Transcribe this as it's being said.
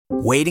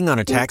Waiting on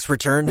a tax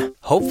return?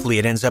 Hopefully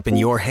it ends up in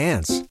your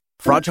hands.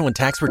 Fraudulent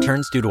tax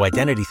returns due to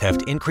identity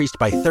theft increased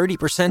by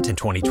 30% in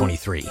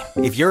 2023.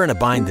 If you're in a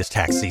bind this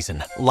tax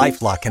season,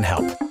 LifeLock can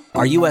help.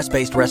 Our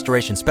U.S.-based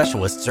restoration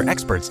specialists are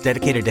experts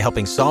dedicated to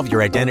helping solve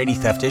your identity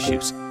theft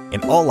issues.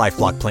 And all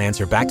LifeLock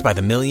plans are backed by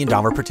the $1 Million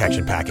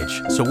Protection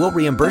Package. So we'll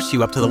reimburse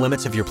you up to the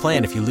limits of your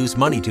plan if you lose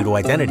money due to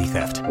identity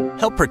theft.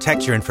 Help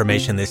protect your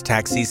information this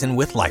tax season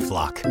with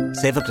LifeLock.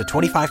 Save up to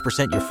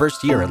 25% your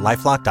first year at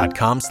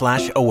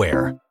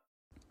LifeLock.com/aware.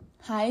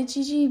 Hi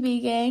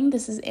GGB gang,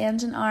 this is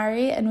Ange and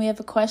Ari, and we have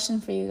a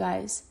question for you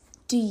guys.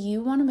 Do you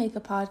want to make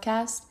a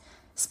podcast?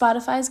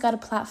 Spotify's got a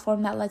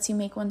platform that lets you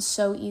make one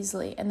so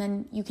easily, and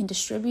then you can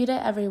distribute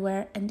it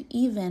everywhere and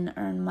even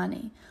earn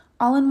money.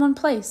 All in one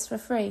place for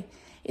free.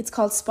 It's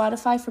called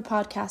Spotify for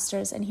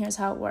Podcasters, and here's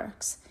how it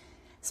works.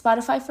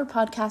 Spotify for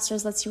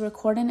Podcasters lets you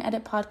record and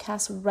edit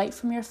podcasts right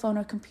from your phone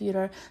or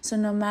computer, so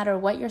no matter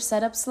what your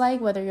setup's like,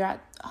 whether you're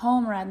at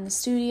home or in the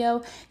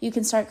studio, you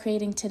can start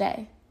creating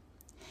today.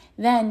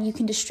 Then you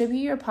can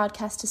distribute your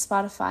podcast to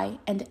Spotify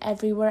and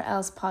everywhere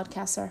else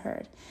podcasts are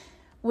heard.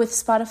 With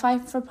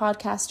Spotify for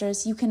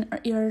Podcasters, you can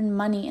earn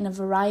money in a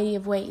variety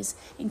of ways,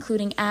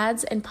 including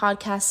ads and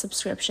podcast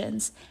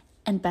subscriptions.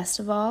 And best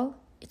of all,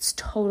 it's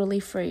totally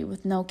free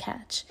with no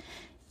catch.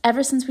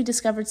 Ever since we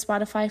discovered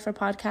Spotify for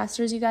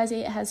Podcasters, you guys,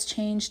 it has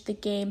changed the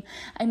game.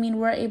 I mean,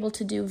 we're able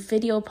to do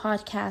video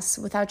podcasts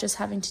without just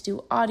having to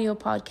do audio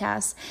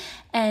podcasts.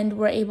 And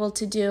we're able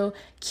to do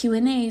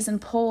Q&As and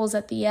polls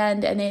at the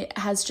end. And it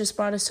has just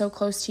brought us so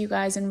close to you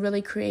guys and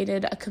really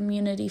created a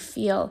community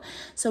feel.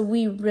 So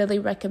we really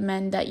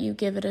recommend that you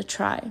give it a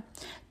try.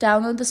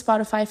 Download the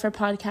Spotify for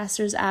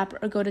Podcasters app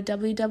or go to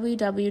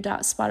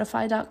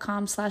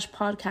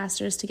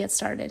www.spotify.com/podcasters to get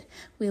started.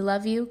 We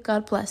love you.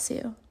 God bless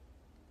you.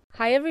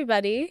 Hi,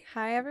 everybody.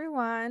 Hi,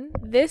 everyone.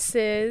 This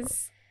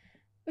is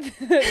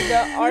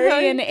the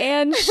Ari and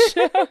Ange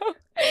show.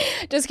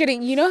 Just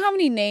kidding. You know how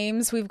many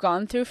names we've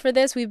gone through for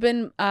this? We've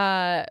been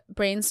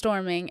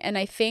brainstorming, and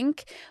I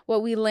think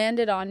what we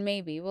landed on,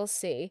 maybe, we'll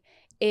see,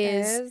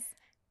 is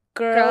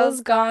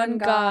Girls Gone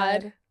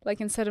God. Like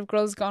instead of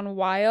Girls Gone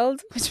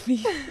Wild, which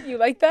you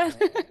like that?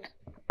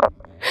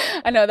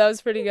 I know, that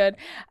was pretty good.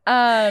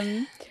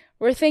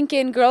 We're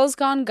thinking Girls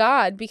Gone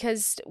God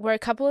because we're a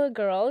couple of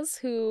girls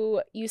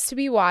who used to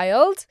be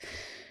wild.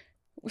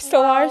 We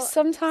still are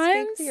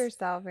sometimes. Speak for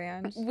yourself,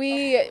 Ange.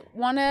 We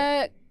want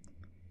to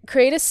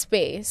create a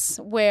space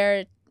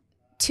where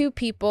two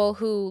people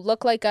who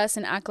look like us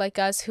and act like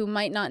us, who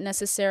might not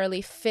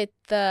necessarily fit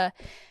the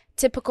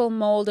typical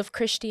mold of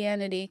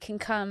Christianity, can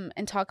come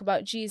and talk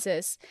about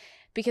Jesus.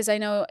 Because I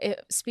know,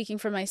 speaking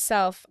for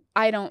myself,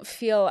 I don't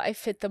feel I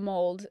fit the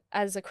mold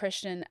as a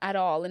Christian at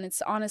all. And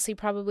it's honestly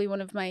probably one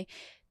of my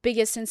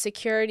biggest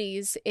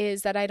insecurities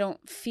is that I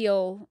don't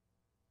feel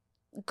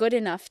good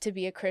enough to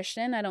be a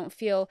Christian. I don't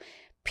feel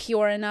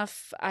pure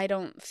enough. I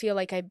don't feel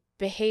like I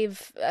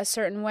behave a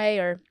certain way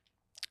or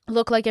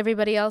look like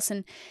everybody else.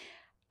 And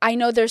I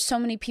know there's so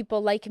many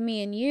people like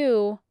me and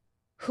you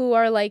who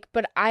are like,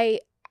 but I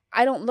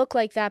don't look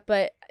like that.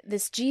 But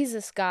this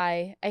Jesus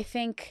guy, I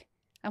think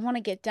I want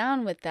to get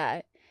down with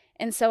that.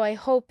 And so I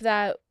hope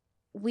that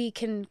we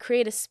can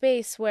create a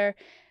space where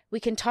we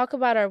can talk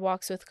about our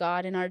walks with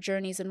God and our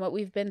journeys and what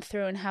we've been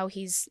through and how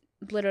he's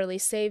literally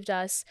saved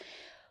us,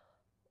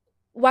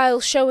 while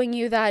showing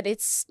you that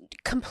it's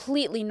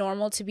completely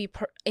normal to be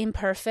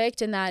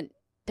imperfect and that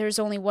there's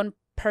only one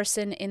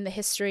person in the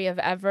history of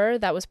ever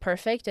that was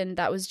perfect, and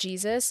that was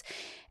Jesus.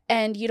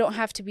 And you don't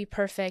have to be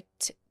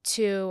perfect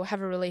to have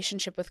a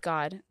relationship with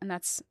God. And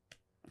that's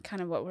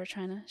kind of what we're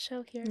trying to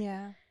show here.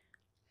 Yeah.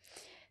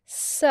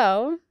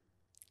 So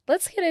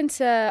let's get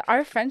into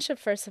our friendship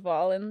first of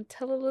all and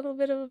tell a little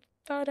bit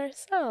about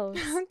ourselves.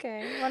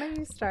 Okay. Why don't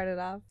you start it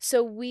off?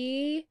 So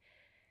we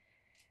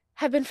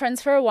have been friends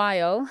for a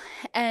while,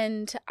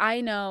 and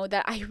I know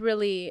that I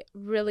really,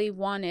 really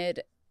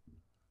wanted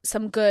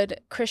some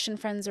good Christian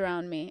friends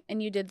around me,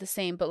 and you did the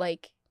same, but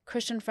like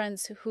Christian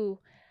friends who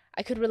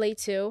I could relate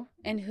to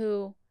and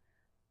who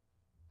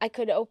I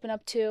could open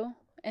up to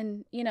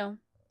and, you know,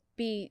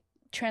 be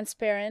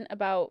transparent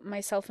about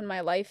myself and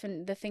my life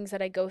and the things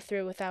that I go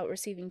through without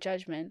receiving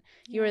judgment.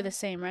 You were the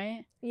same,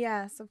 right?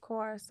 Yes, of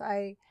course.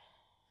 I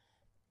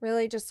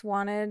really just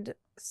wanted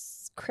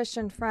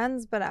Christian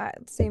friends,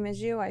 but same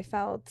as you, I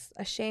felt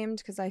ashamed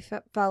because I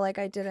felt like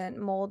I didn't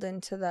mold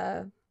into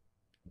the,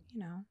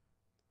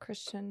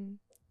 Christian,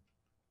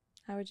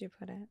 how would you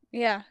put it?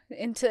 Yeah,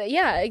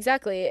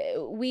 exactly.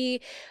 We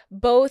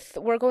both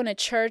were going to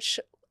church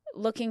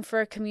looking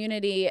for a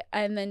community,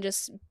 and then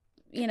just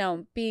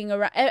being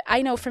around.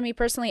 I know for me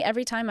personally,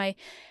 every time I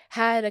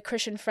had a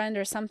Christian friend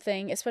or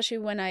something, especially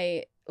when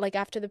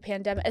after the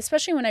pandemic,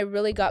 especially when I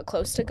really got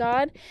close to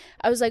God,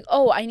 I was like,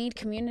 oh, I need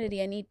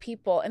community, I need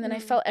people. And then I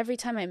felt every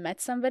time I met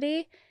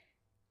somebody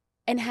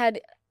and had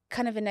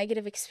kind of a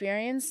negative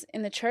experience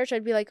in the church,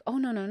 I'd be like, oh,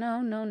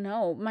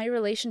 no. My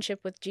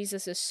relationship with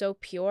Jesus is so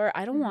pure.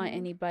 I don't want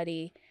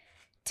anybody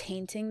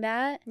tainting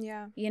that.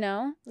 Yeah.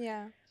 Yeah.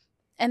 Yeah.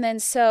 And then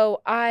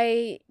so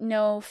I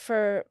know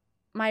for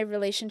my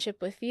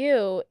relationship with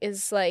you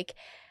is like,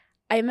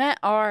 I met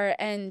R,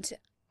 and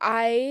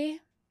I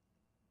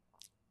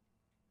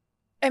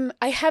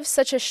have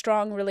such a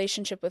strong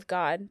relationship with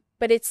God,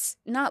 but it's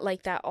not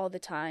like that all the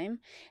time.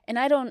 And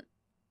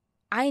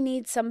I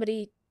need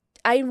somebody.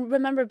 I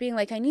remember being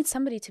like, I need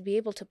somebody to be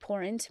able to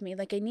pour into me.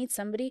 Like, I need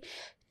somebody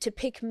to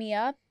pick me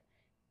up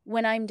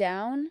when I'm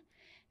down.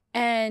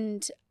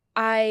 And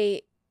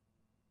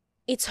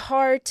it's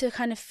hard to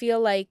kind of feel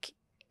like,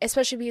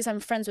 especially because I'm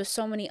friends with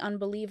so many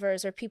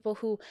unbelievers or people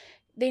who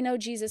they know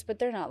Jesus, but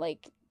they're not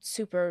like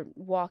super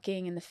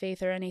walking in the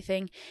faith or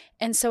anything.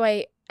 And so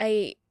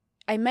I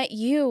met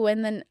you,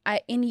 and then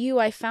in you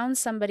I found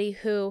somebody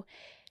who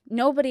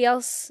nobody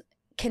else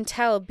can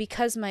tell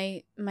because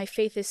my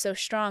faith is so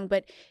strong,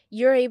 but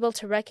you're able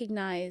to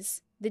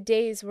recognize the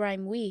days where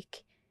I'm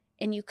weak,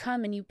 and you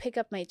come and you pick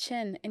up my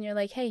chin and you're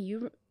like, hey,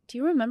 do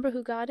you remember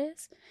who God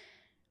is?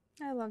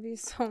 I love you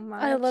so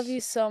much. I love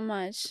you so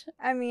much.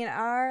 I mean,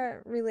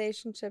 our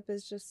relationship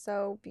is just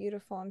so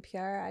beautiful and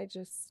pure. I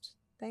just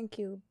thank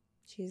you,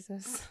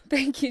 Jesus.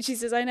 Thank you,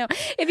 Jesus. I know.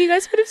 If you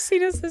guys would have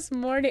seen us this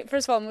morning,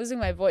 first of all, I'm losing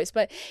my voice,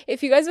 but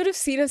if you guys would have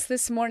seen us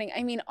this morning,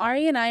 I mean,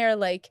 Ari and I are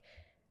like,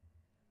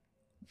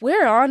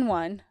 we're on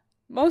one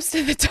most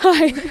of the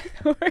time.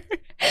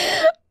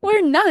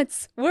 We're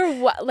nuts. We're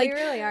like, we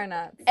really are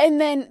nuts.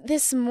 And then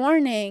this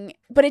morning,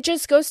 but it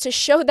just goes to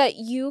show that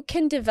you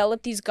can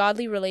develop these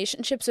godly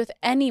relationships with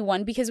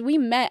anyone, because we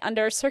met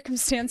under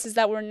circumstances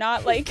that were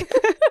not like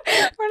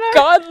we're not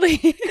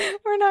godly.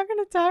 We're not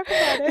going to talk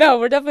about it. No,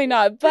 we're definitely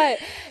not. But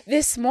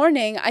this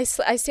morning, I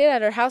stayed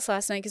at her house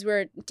last night because we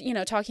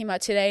were, talking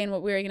about today and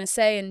what we were going to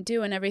say and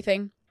do and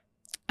everything.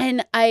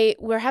 And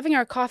we're having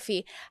our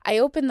coffee. I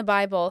opened the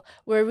Bible.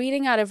 We're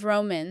reading out of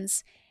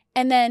Romans.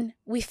 And then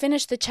we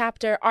finish the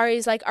chapter.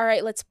 Ari's like, all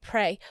right, let's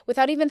pray.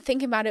 Without even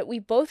thinking about it, we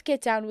both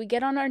get down. We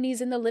get on our knees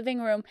in the living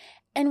room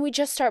and we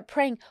just start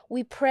praying.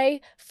 We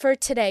pray for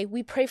today.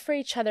 We pray for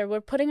each other.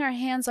 We're putting our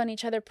hands on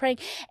each other, praying.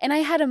 And I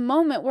had a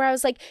moment where I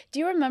was like, do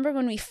you remember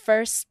when we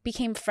first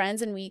became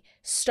friends and we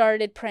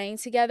started praying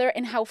together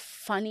and how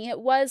funny it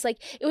was?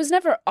 Like, it was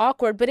never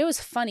awkward, but it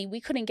was funny. We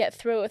couldn't get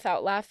through it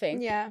without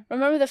laughing. Yeah.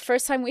 Remember the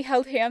first time we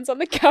held hands on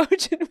the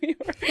couch and we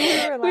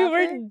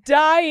were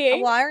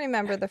dying? Well, I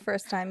remember the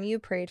first time you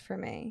prayed for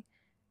me.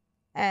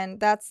 And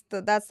that's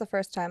the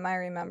first time I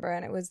remember,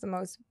 and it was the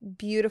most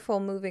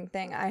beautiful, moving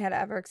thing I had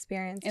ever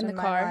experienced in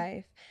my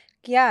life.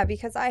 Yeah,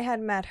 because I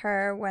had met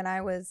her when I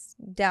was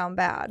down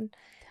bad.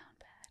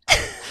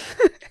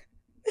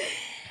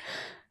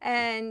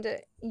 And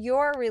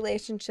your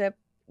relationship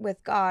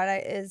with God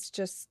is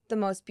just the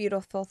most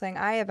beautiful thing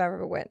I have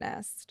ever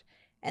witnessed.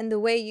 And the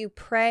way you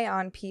pray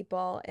on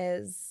people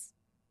it's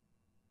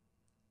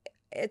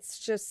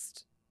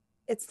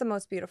the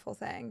most beautiful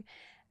thing.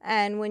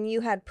 And when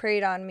you had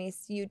prayed on me,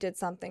 you did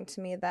something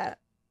to me that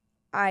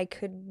I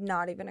could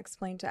not even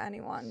explain to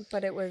anyone.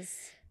 But it was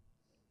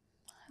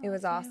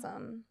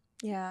awesome.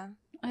 Yeah.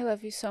 I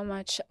love you so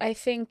much. I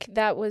think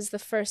that was the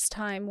first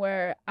time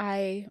where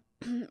I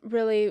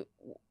really,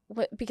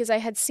 because I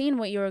had seen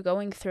what you were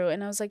going through,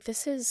 and I was like,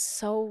 this is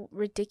so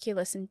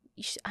ridiculous. And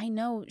I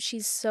know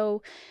she's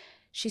so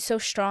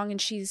strong,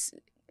 and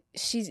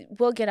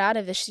we'll get out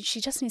of this. She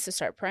just needs to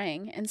start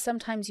praying. And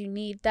sometimes you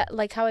need that,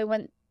 like how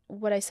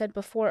what I said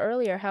before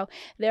earlier, how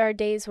there are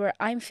days where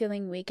I'm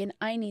feeling weak and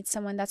I need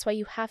someone. That's why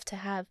you have to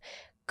have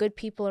good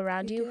people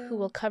around you who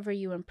will cover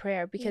you in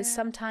prayer, because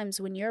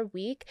sometimes when you're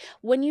weak,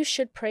 when you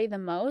should pray the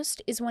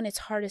most is when it's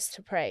hardest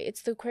to pray.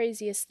 It's the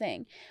craziest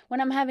thing. When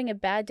I'm having a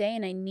bad day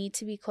and I need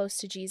to be close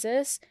to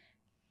Jesus,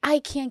 I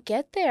can't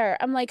get there.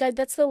 I'm like,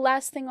 that's the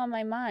last thing on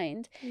my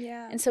mind.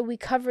 Yeah. And so we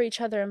cover each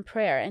other in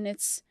prayer. And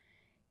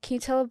can you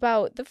tell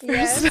about the first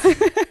Yes. I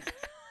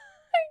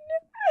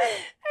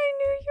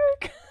knew you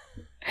were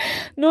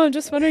No, I'm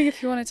just wondering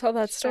if you want to tell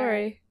that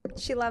story. Sure.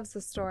 She loves the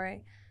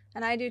story,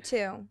 and I do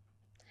too.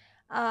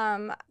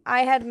 I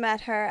had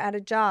met her at a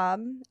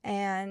job,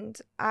 and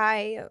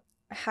I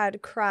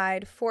had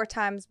cried 4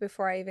 times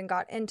before I even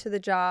got into the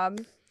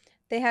job.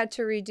 They had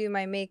to redo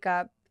my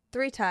makeup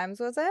 3 times,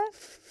 was it?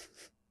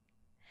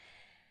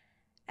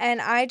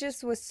 And I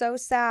just was so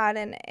sad,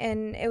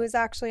 and it was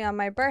actually on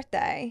my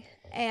birthday,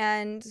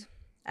 and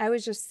I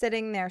was just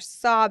sitting there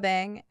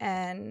sobbing,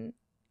 and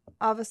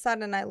all of a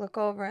sudden I look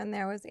over and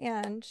there was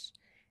Ange,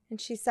 and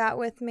she sat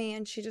with me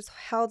and she just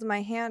held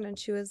my hand and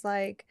she was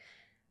like,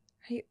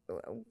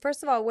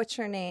 first of all, what's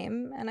your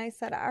name? And I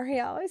said,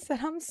 Ariel. I said,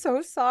 I'm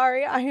so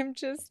sorry. I am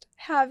just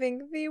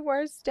having the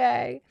worst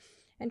day.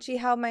 And she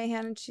held my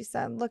hand and she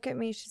said, look at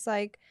me. She's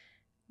like,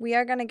 we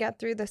are going to get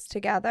through this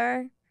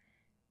together.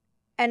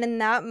 And in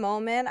that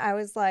moment, I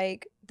was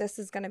like, this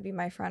is going to be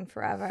my friend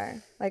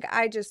forever. Like,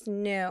 I just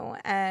knew.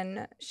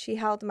 And she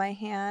held my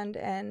hand,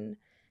 and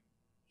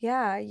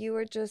yeah,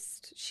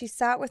 she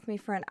sat with me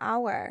for an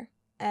hour,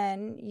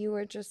 and you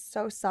were just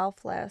so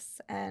selfless,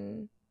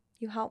 and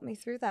you helped me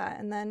through that.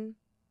 And then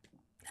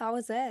that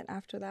was it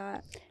after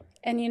that.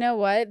 And you know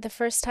what? The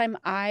first time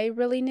I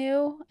really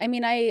knew, I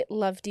mean, I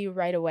loved you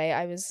right away.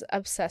 I was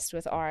obsessed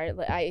with art.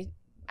 I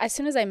as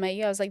soon as I met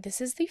you, I was like,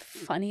 this is the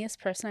funniest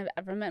person I've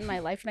ever met in my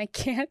life, and I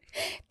can't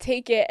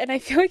take it. And I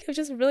feel like I've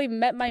just really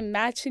met my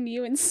match in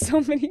you in so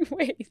many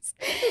ways.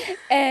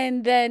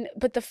 And then,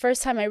 but the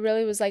first time I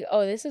really was like,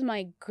 oh, this is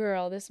my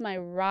girl, this is my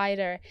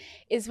rider,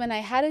 is when I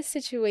had a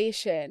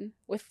situation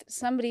with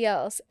somebody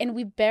else, and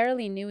we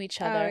barely knew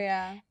each other. Oh,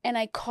 yeah. And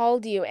I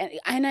called you,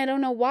 and I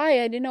don't know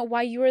why. I didn't know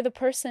why you were the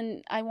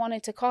person I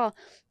wanted to call.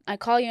 I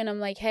call you, and I'm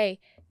like, hey,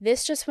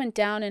 this just went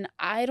down and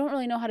I don't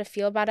really know how to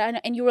feel about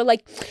it. And you were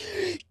like,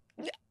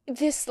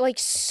 this like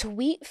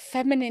sweet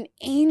feminine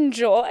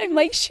angel. And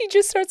like, she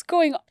just starts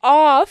going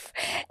off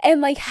and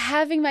like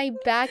having my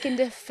back and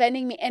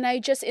defending me. And I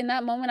just, in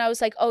that moment, I was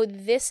like, oh,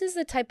 this is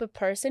the type of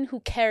person who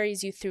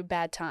carries you through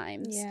bad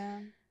times. Yeah.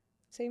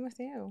 Same with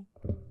you.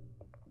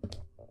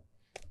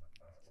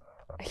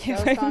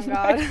 Girls Gone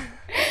God.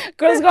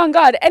 Girls Gone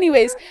God.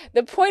 Anyways,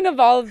 the point of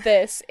all of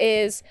this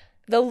is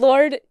the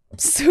Lord,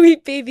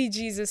 sweet baby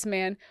Jesus,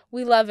 man.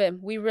 We love him.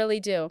 We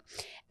really do.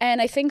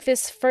 And I think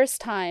this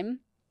first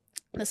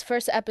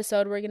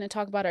episode, we're going to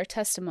talk about our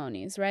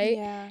testimonies, right?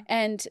 Yeah.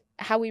 And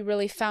how we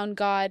really found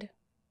God,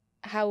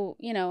 how,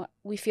 you know,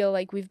 we feel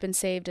like we've been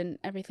saved and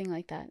everything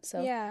like that.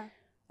 So yeah.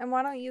 And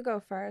why don't you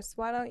go first?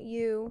 Why don't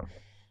you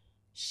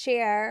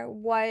share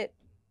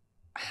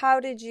how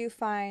did you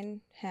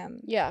find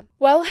him? Yeah.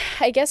 Well,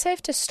 I guess I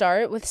have to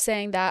start with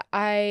saying that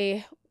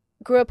I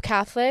grew up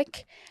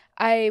Catholic.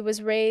 I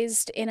was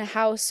raised in a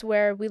house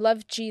where we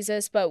loved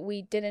Jesus, but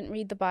we didn't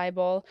read the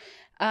Bible.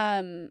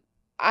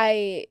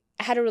 I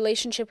had a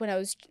relationship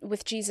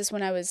with Jesus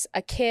when I was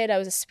a kid. I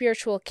was a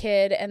spiritual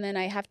kid. And then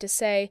I have to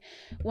say,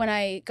 when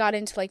I got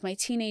into like my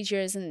teenage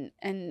years and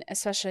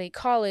especially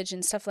college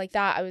and stuff like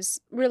that, I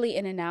was really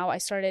in and out. I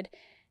started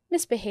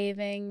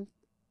misbehaving,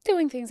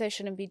 doing things I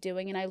shouldn't be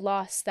doing, and I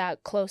lost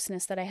that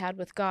closeness that I had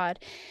with God.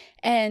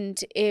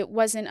 And it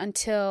wasn't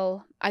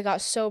until I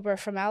got sober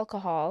from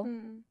alcohol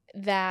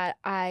that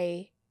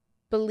I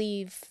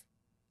believe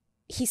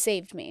he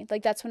saved me.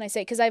 Like, that's when I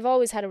say, because I've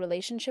always had a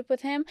relationship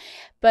with him,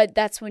 but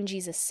that's when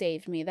Jesus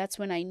saved me. That's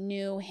when I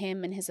knew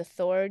him and his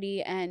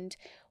authority and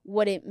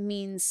what it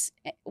means,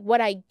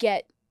 what I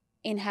get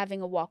in having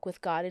a walk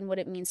with God and what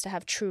it means to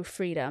have true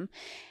freedom.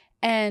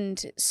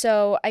 And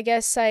so I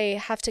guess I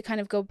have to kind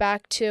of go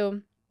back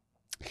to,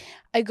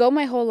 I go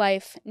my whole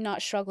life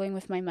not struggling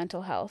with my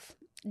mental health.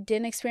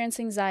 Didn't experience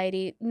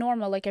anxiety,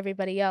 normal like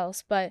everybody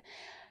else, but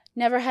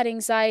never had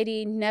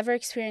anxiety, never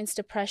experienced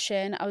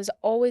depression. I was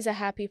always a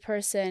happy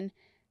person.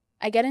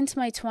 I get into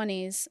my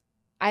 20s.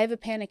 I have a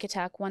panic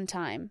attack one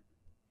time.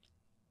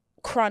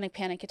 Chronic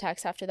panic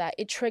attacks after that.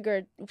 It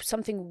triggered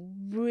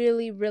something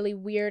really, really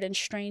weird and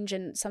strange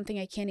and something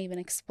I can't even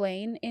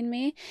explain in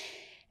me.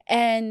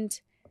 And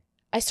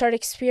I start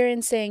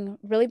experiencing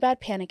really bad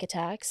panic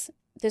attacks.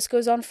 This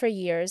goes on for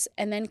years,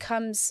 and then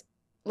comes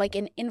like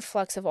an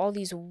influx of all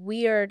these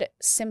weird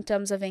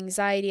symptoms of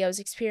anxiety. I was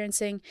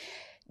experiencing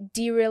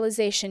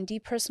derealization,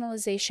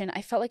 depersonalization.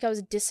 I felt like I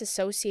was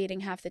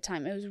disassociating half the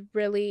time. It was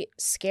really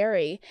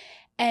scary.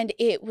 And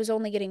it was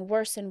only getting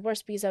worse and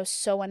worse because I was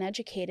so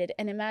uneducated.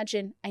 And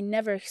imagine, I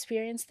never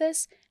experienced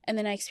this, and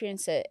then I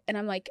experienced it. And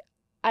I'm like,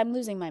 I'm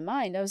losing my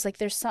mind. I was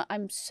like,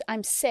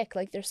 I'm sick.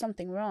 Like, there's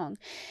something wrong.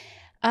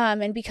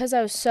 And because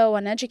I was so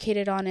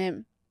uneducated on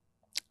it,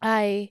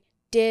 I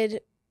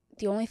did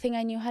the only thing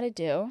I knew how to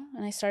do,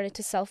 and I started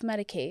to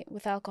self-medicate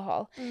with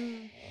alcohol.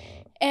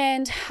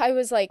 And I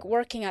was like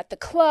working at the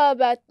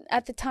club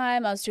at the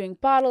time. I was doing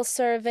bottle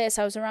service.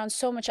 I was around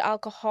so much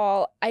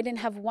alcohol. I didn't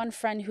have one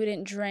friend who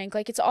didn't drink.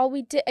 Like, it's all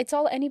we did. It's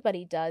all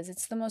anybody does.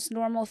 It's the most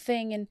normal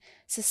thing in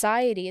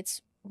society.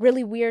 It's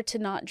really weird to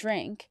not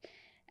drink.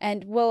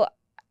 And we're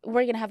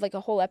going to have like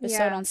a whole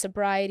episode on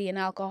sobriety and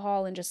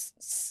alcohol and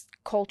just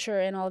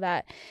culture and all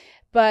that.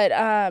 But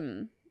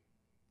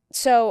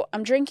so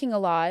I'm drinking a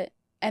lot,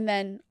 and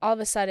then all of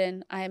a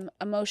sudden I'm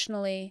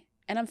emotionally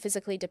and I'm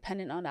physically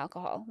dependent on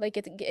alcohol. Like,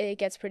 it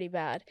gets pretty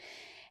bad.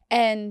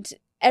 And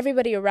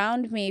everybody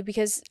around me,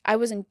 because I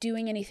wasn't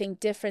doing anything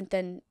different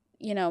than,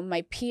 you know,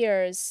 my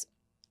peers,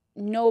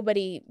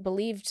 nobody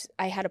believed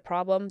I had a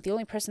problem. The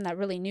only person that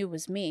really knew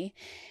was me.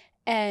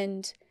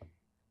 And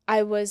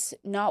I was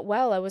not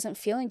well. I wasn't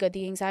feeling good.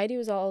 The anxiety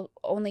was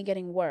only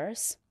getting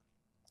worse.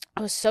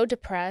 I was so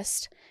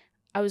depressed.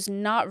 I was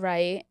not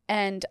right.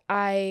 And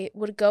I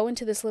would go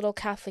into this little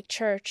Catholic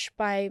church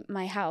by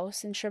my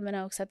house in Sherman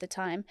Oaks at the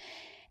time.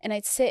 And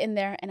I'd sit in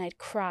there and I'd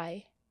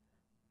cry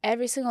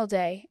every single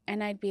day.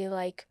 And I'd be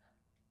like,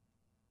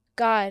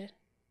 God,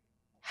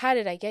 how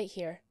did I get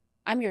here?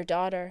 I'm your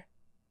daughter.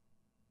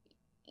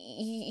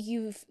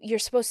 You're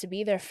supposed to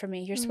be there for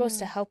me. You're supposed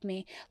to help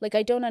me. Like,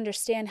 I don't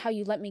understand how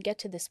you let me get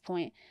to this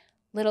point.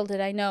 Little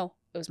did I know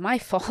it was my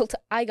fault.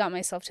 I got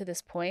myself to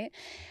this point.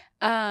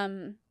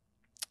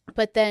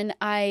 But then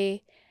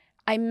I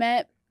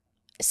met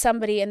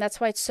somebody, and that's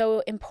why it's so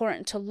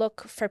important to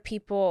look for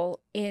people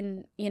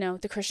in, you know,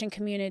 the Christian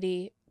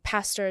community,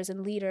 pastors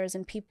and leaders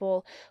and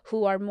people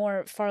who are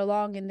more far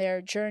along in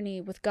their journey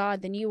with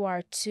God than you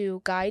are,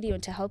 to guide you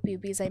and to help you.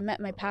 Because I met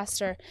my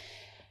pastor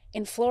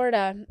in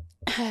Florida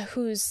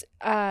who's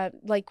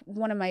like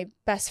one of my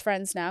best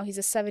friends now. He's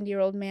a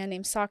 70-year-old man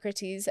named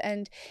Socrates,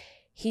 and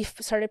he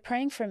started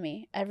praying for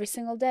me every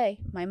single day.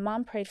 My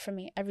mom prayed for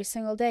me every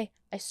single day.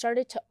 I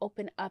started to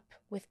open up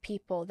with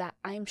people that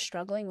I'm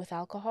struggling with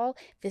alcohol.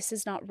 This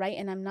is not right,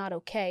 and I'm not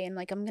okay, and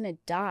like I'm gonna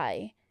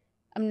die.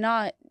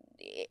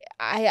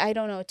 I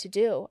don't know what to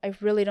do. I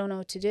really don't know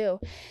what to do.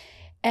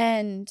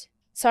 And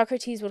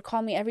Socrates would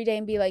call me every day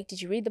and be like,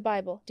 did you read the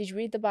Bible? Did you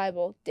read the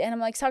Bible? And I'm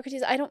like,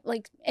 Socrates, I don't,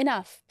 like,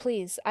 enough,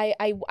 please.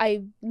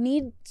 I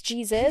need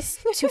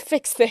Jesus to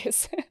fix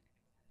this.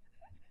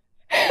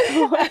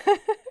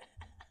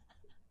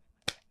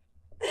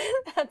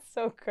 That's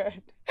so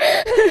good.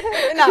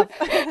 Enough.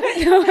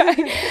 No,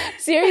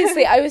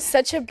 seriously, I was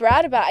such a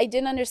brat about it. I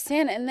didn't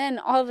understand. And then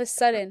all of a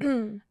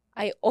sudden,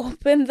 I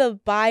opened the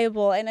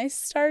Bible and I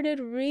started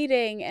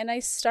reading and I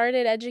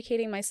started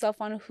educating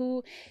myself on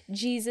who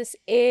Jesus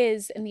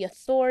is and the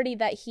authority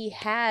that he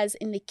has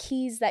and the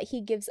keys that he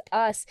gives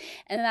us,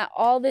 and that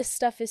all this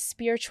stuff is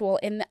spiritual,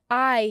 and that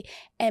I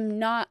am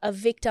not a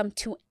victim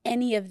to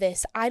any of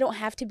this. I don't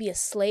have to be a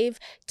slave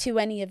to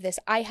any of this.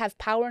 I have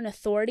power and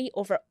authority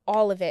over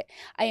all of it.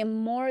 I am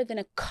more than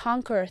a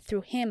conqueror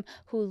through him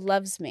who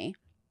loves me.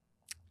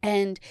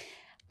 And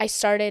I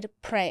started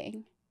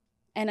praying.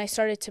 And I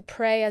started to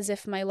pray as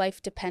if my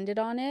life depended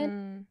on it,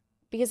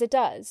 because it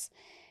does.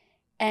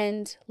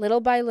 And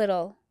little by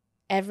little,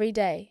 every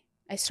day,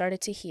 I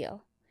started to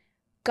heal.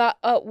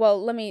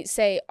 Let me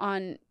say,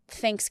 on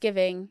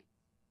Thanksgiving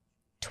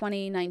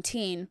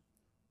 2019,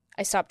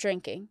 I stopped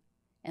drinking.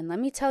 And let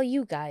me tell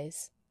you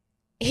guys,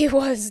 it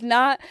was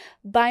not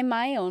by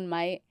my own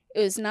might.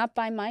 It was not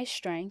by my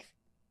strength.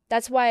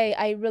 That's why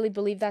I really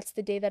believe that's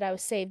the day that I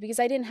was saved,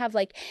 because I didn't have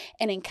like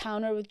an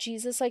encounter with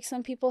Jesus like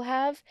some people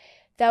have.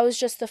 That was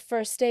just the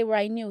first day where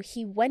I knew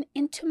he went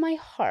into my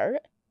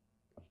heart.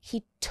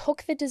 He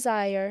took the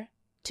desire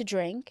to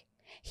drink.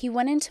 He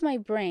went into my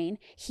brain.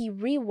 He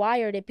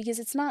rewired it, because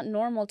it's not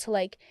normal to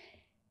like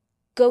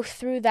go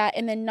through that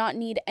and then not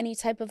need any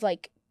type of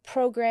like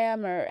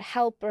program or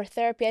help or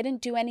therapy. I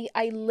didn't do any.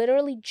 I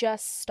literally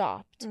just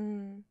stopped.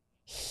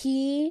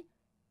 He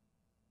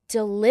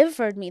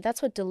delivered me.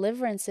 That's what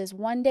deliverance is.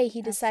 One day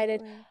he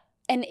decided,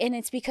 and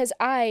it's because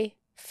I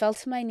fell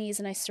to my knees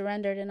and I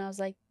surrendered, and I was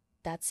like,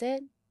 that's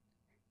it.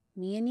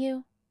 Me and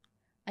you.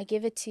 I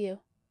give it to you.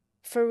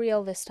 For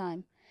real this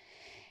time.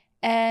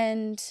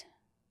 And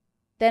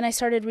then I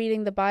started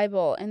reading the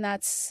Bible, and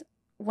that's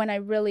when I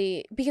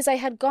really, because I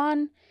had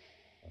gone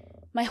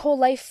my whole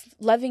life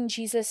loving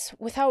Jesus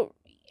without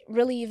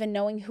really even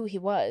knowing who he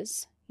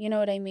was. You know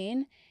what I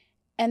mean?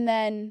 And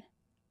then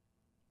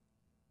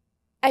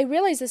I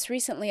realized this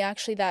recently,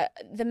 actually, that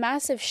the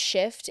massive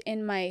shift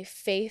in my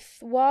faith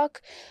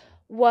walk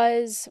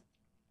was,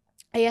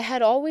 I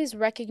had always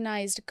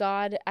recognized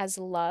God as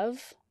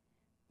love,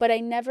 but I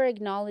never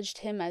acknowledged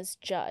him as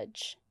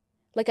judge.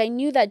 Like, I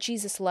knew that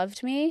Jesus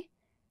loved me,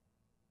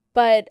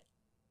 but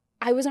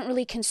I wasn't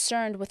really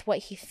concerned with what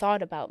he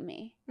thought about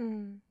me.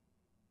 And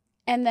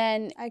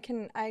then I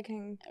can right?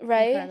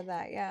 concur to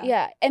that, yeah.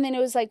 Yeah. And then it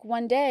was like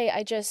one day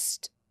I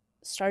just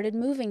started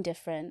moving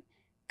different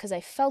because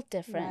I felt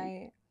different.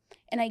 Right.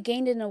 And I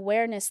gained an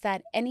awareness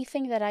that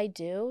anything that I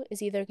do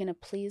is either going to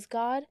please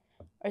God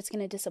or it's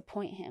going to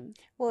disappoint him.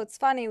 Well, it's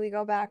funny. We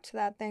go back to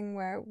that thing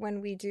where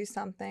when we do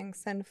something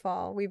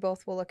sinful, we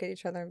both will look at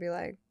each other and be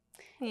like,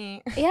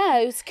 Yeah,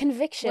 it was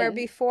conviction. Where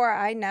before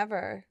I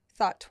never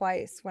thought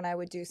twice when I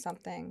would do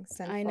something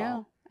sinful. I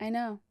know.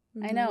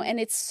 And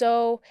it's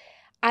so,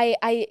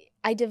 I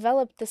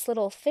developed this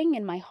little thing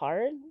in my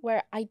heart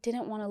where I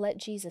didn't want to let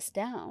Jesus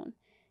down.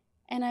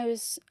 And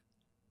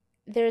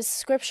there's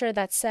scripture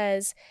that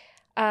says,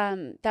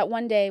 that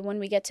one day when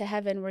we get to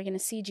heaven, we're going to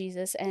see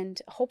Jesus,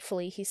 and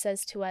hopefully he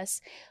says to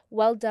us,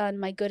 well done,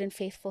 my good and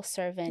faithful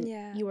servant.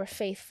 Yeah. You were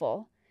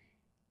faithful.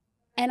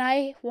 And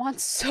I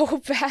want so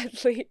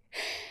badly,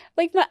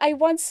 I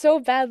want so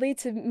badly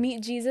to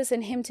meet Jesus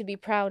and him to be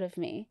proud of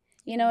me.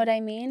 You know what I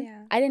mean?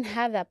 Yeah. I didn't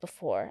have that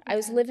before. Yeah. I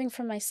was living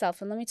for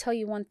myself. And let me tell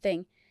you one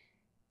thing.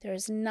 There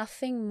is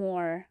nothing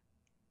more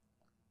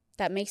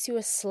that makes you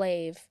a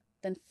slave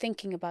than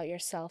thinking about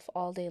yourself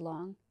all day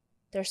long.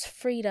 There's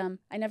freedom.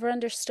 I never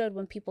understood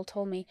when people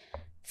told me,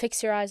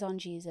 fix your eyes on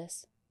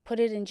Jesus. Put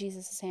it in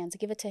Jesus' hands.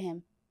 Give it to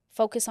him.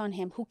 Focus on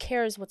him. Who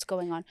cares what's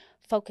going on?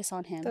 Focus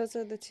on him. Those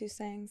are the two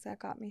sayings that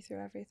got me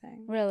through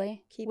everything.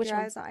 Really? Keep your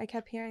eyes on. I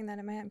kept hearing that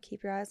in my head.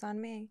 Keep your eyes on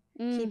me.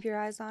 Keep your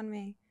eyes on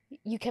me.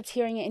 You kept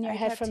hearing it in your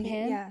head from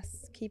him?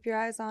 Yes. Keep your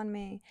eyes on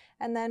me.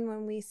 And then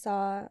when we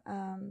saw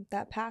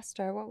that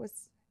pastor, what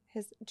was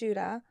his,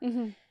 Judah,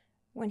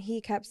 when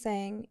he kept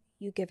saying,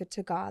 you give it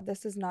to God.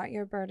 This is not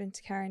your burden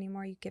to carry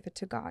anymore. You give it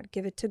to God.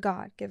 Give it to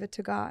God. Give it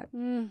to God.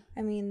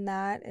 I mean,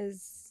 that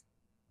is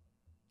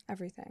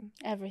everything.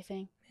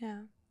 Everything.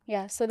 Yeah.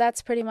 Yeah. So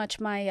that's pretty much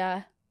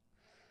my,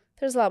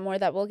 there's a lot more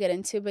that we'll get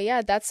into. But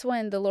yeah, that's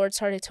when the Lord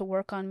started to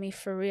work on me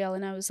for real.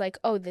 And I was like,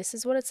 oh, this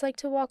is what it's like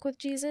to walk with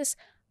Jesus.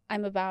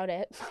 I'm about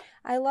it.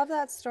 I love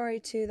that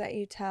story too that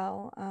you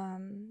tell.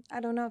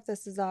 I don't know if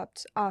this is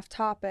off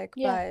topic,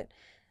 but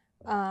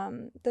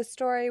the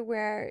story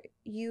where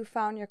you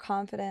found your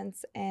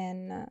confidence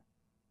in,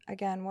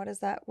 again, what is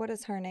that? What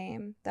is her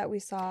name that we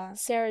saw?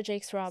 Sarah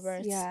Jakes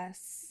Roberts.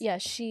 Yes. Yeah,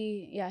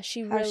 she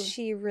How really.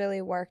 she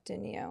really worked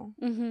in you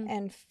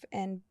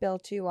and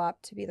built you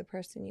up to be the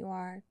person you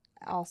are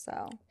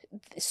also.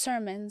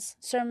 Sermons.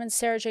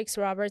 Sarah Jakes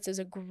Roberts is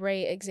a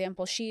great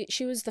example.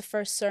 She was the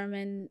first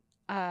sermon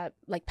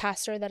like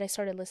pastor that I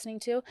started listening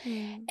to,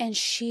 and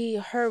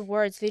her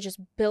words, they just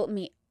built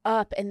me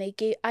up, and they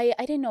gave I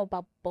didn't know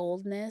about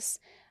boldness.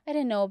 I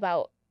didn't know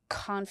about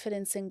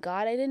confidence in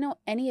God. I didn't know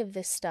any of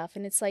this stuff.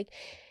 And it's like,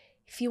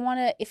 if you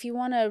want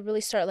to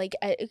really start, like,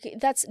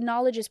 that's,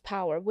 knowledge is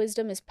power,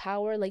 wisdom is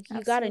power. Like,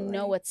 you got to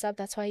know what's up.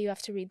 That's why you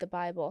have to read the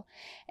Bible.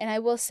 And I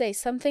will say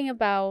something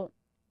about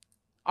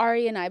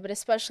Ari and I, but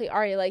especially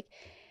Ari, like,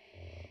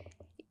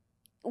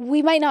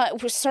 we're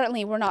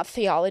not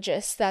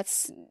theologists.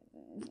 That's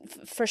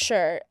for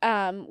sure.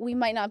 We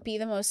might not be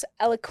the most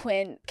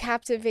eloquent,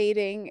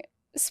 captivating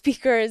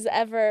speakers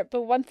ever,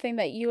 but one thing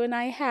that you and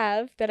I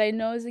have that I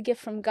know is a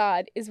gift from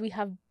God is we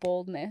have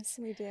boldness.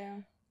 We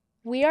do.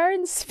 We are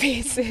in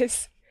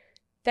spaces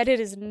that it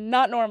is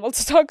not normal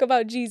to talk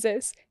about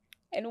Jesus,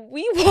 and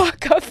we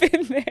walk up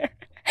in there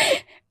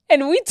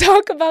and we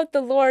talk about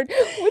the Lord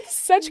with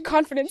such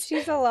confidence.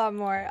 She's a lot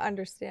more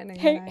understanding.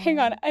 Hang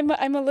on.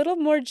 I'm a little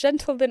more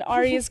gentle than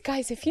Ari is.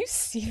 Guys, if you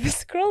see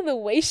this girl, the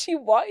way she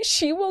walks,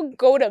 she will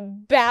go to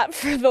bat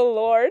for the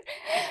Lord.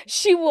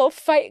 She will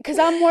fight, because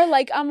I'm more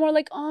like,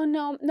 oh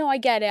no, I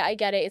get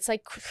it. It's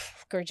like,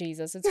 girl,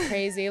 Jesus, it's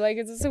crazy. Like,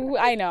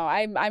 I know,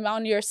 I'm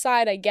on your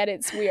side. I get it.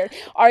 It's weird.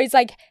 Ari's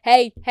like,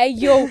 hey,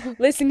 yo,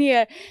 listen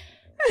here.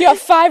 You have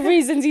 5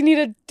 reasons you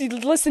need to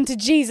listen to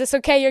Jesus,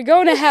 okay? You're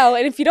going to hell,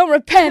 and if you don't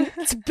repent,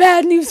 it's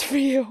bad news for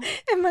you.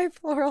 In my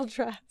floral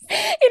dress.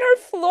 In her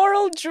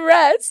floral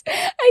dress.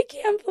 I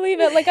can't believe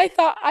it. Like, I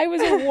thought I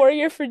was a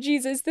warrior for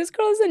Jesus. This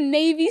girl is a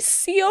Navy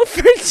SEAL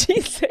for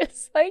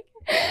Jesus. Like,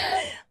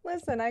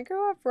 listen, I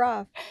grew up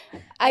rough.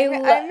 I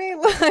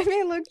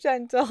may look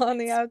gentle on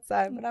the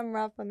outside, but I'm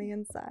rough on the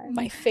inside.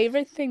 My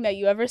favorite thing that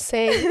you ever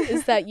say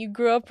is that you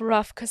grew up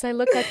rough, because I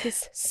look at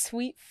this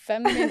sweet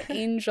feminine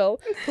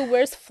angel who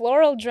wears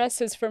floral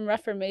dresses from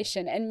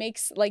Reformation and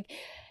makes, like,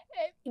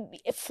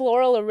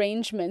 floral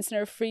arrangements in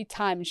her free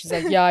time, and she's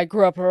like, yeah, I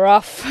grew up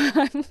rough.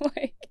 I'm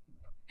like,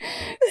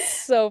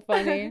 so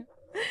funny.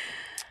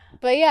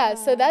 But yeah,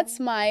 so that's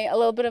a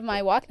little bit of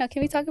my walk. Now,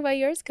 can we talk about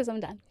yours? Because I'm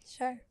done.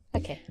 Sure.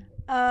 Okay.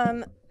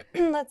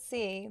 Let's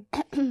see.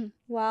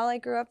 Well, I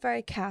grew up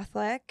very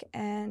Catholic,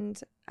 and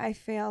I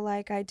feel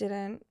like I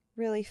didn't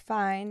really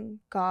find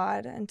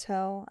God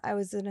until I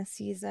was in a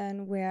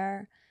season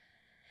where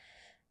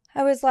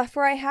I was left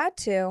where I had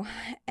to.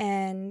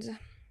 And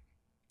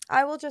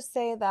I will just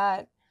say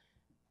that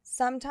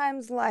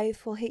sometimes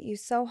life will hit you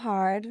so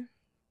hard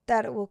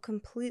that it will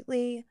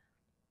completely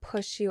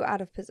push you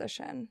out of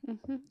position.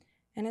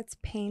 And it's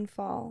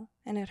painful,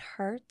 and it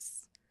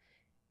hurts,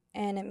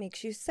 and it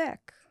makes you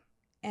sick.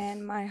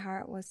 And my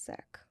heart was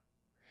sick.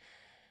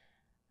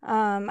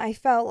 I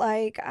felt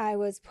like I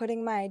was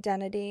putting my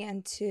identity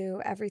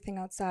into everything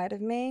outside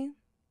of me,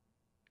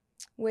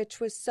 which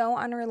was so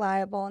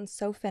unreliable and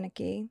so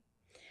finicky.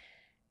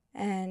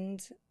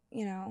 And,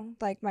 you know,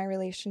 like my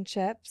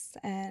relationships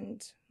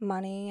and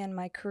money and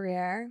my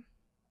career,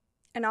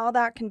 and all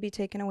that can be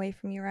taken away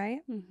from you, right?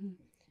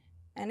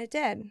 And it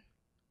did.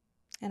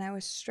 And I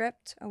was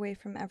stripped away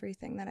from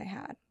everything that I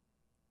had.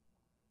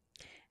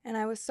 And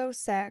I was so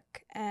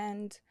sick,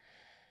 and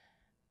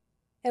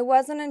it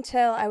wasn't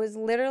until I was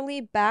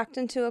literally backed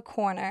into a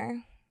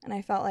corner and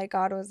I felt like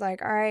God was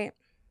like, all right,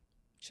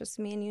 just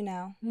me and you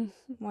now.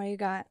 What do you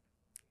got?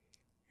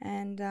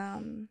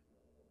 And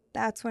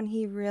that's when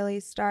he really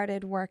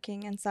started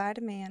working inside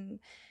of me, and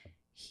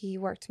he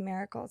worked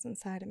miracles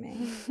inside of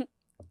me.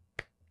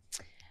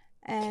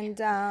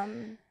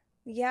 And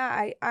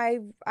yeah,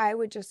 I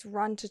would just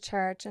run to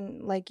church,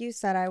 and like you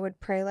said, I would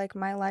pray like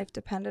my life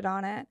depended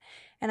on it.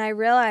 And I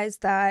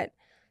realized that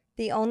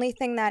the only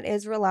thing that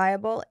is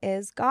reliable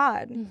is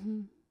God.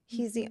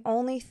 He's the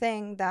only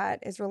thing that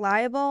is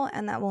reliable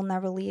and that will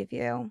never leave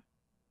you.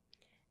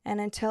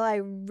 And until I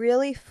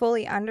really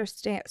fully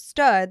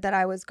understood that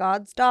I was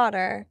God's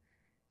daughter,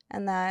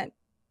 and that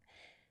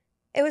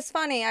it was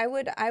funny, I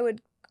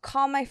would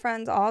call my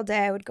friends all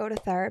day. I would go to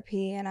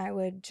therapy, and I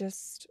would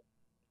just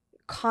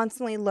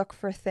constantly look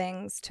for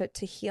things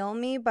to heal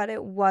me, but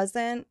it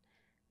wasn't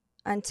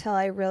until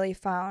I really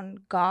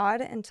found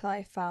God, until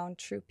I found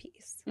true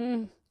peace.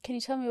 Can you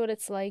tell me what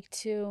it's like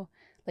to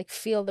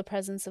feel the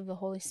presence of the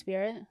Holy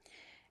Spirit?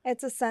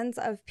 It's a sense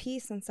of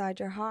peace inside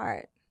your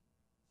heart,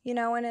 you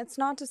know, and it's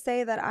not to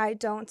say that I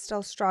don't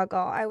still struggle.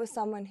 I was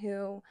someone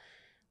who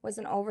was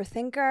an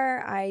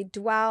overthinker. I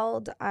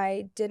dwelled.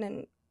 I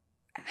didn't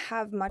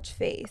have much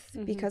faith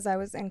because I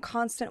was in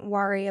constant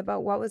worry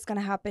about what was going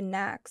to happen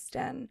next,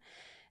 and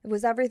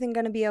was everything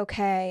going to be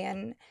okay?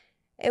 And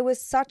it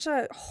was such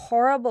a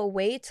horrible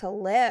way to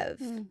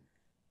live.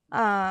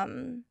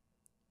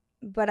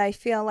 But I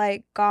feel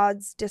like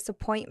God's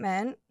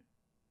disappointment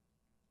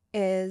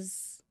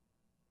is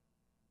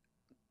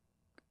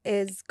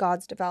is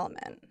God's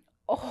development.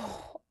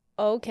 Oh,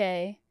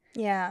 okay.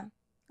 Yeah.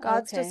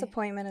 God's Okay.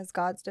 disappointment is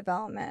God's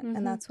development, Mhm.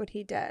 and that's what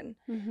he did.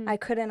 Mhm. I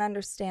couldn't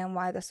understand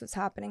why this was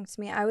happening to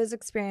me. I was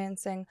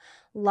experiencing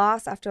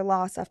loss after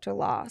loss after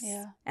loss,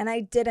 Yeah. and I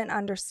didn't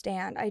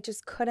understand. I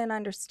just couldn't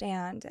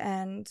understand,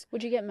 and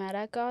Would you get mad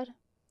at God?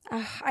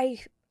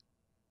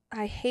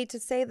 I hate to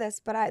say this,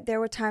 but there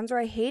were times where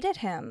I hated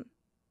him.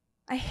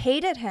 I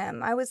hated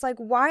him. I was like,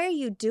 why are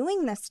you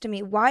doing this to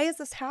me? Why is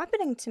this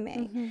happening to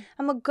me? Mhm.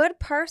 I'm a good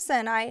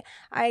person.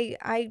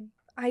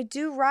 I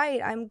do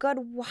right. I'm good.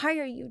 Why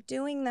are you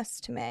doing this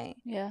to me?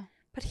 Yeah.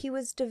 But he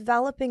was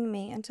developing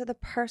me into the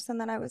person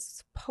that I was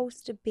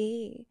supposed to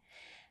be.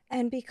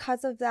 And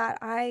because of that,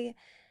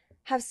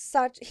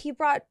 he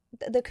brought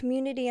the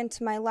community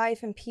into my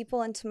life and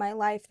people into my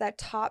life that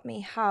taught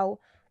me how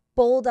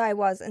bold I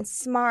was and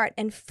smart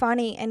and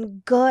funny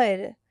and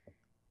good.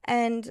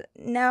 And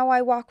now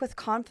I walk with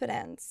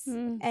confidence.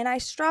 And I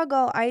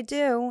struggle. I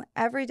do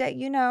every day.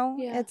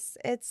 Yeah.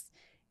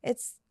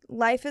 It's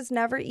life is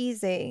never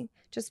easy.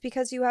 Just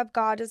because you have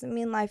God doesn't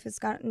mean life is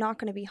not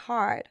going to be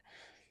hard.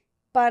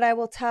 But I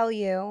will tell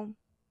you,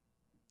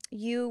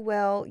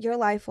 your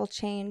life will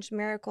change,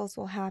 miracles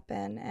will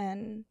happen,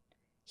 and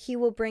he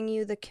will bring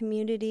you the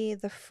community,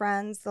 the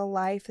friends, the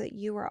life that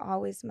you were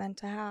always meant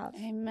to have.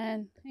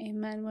 Amen.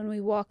 Amen. When we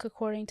walk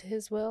according to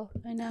his will.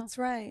 I know. That's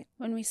right.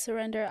 When we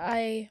surrender,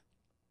 I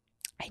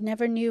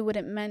never knew what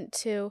it meant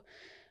to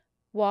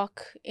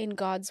walk in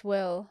God's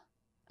will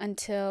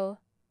until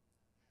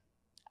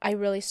I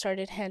really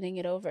started handing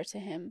it over to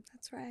him.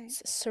 That's right.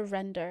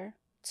 Surrender.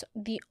 It's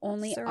the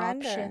only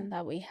Surrender. option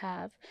that we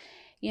have.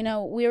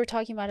 We were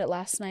talking about it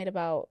last night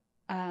about,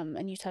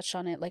 and you touched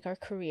on it, like our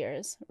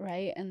careers,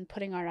 right? And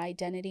putting our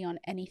identity on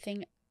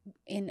anything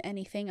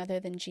other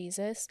than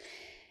Jesus.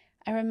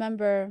 I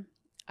remember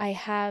I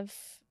have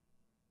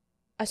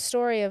a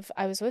story of,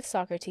 I was with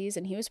Socrates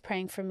and he was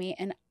praying for me,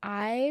 and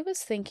I was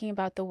thinking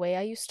about the way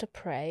I used to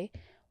pray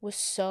was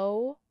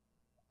so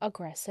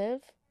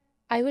aggressive.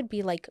 I would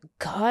be like,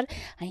 God,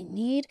 I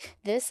need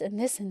this and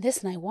this and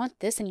this, and I want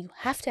this, and you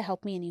have to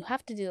help me, and you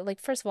have to do it.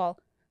 Like, first of all,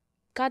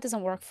 God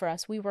doesn't work for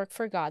us. We work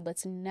for God.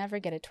 Let's never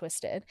get it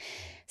twisted.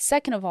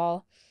 Second of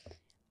all,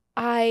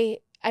 I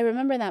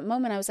remember in that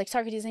moment, I was like,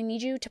 Socrates, I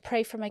need you to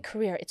pray for my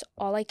career. It's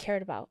all I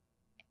cared about.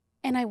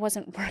 And I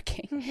wasn't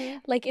working. Mm-hmm.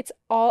 Like, it's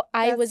all,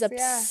 I was Yeah,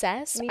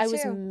 obsessed. me I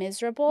was too.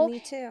 miserable. Me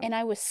too. And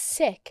I was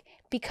sick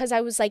because I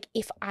was like,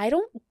 if I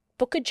don't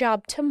book a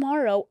job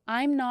tomorrow,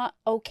 I'm not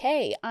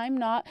okay. I'm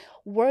not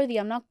worthy.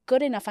 I'm not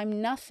good enough.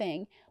 I'm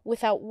nothing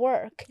without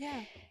work.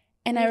 Yeah.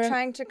 And you're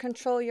trying to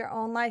control your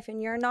own life,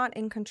 and you're not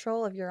in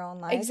control of your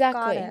own life.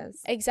 Exactly. God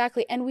is.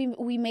 Exactly. And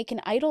we make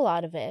an idol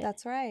out of it.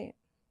 That's right.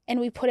 And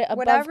we put it above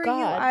Whatever God.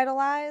 you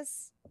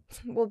idolize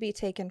will be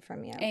taken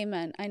from you.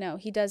 Amen. I know.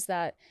 He does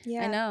that.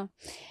 Yeah. I know.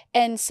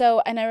 And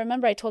I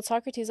remember I told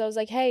Socrates, I was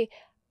like, hey,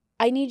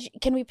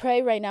 can we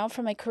pray right now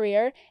for my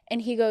career?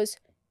 And he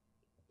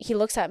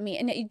looks at me.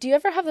 And do you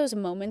ever have those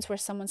moments where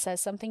someone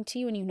says something to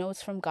you and you know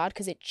it's from God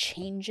because it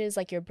changes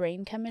like your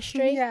brain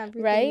chemistry? Yeah,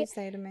 everything right? you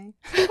say to me.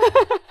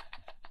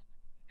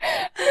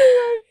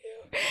 I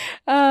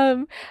love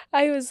you.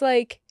 I was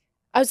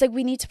like,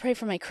 we need to pray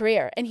for my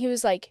career. And he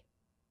was like,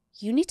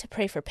 you need to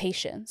pray for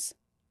patience.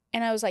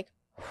 And I was like,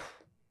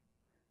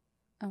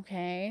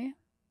 okay.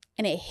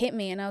 And it hit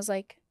me, and I was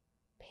like,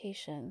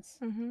 patience.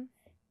 Mm-hmm.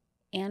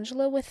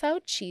 Angela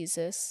without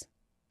Jesus,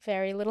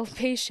 very little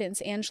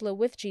patience. Angela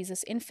with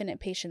Jesus, infinite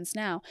patience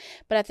now.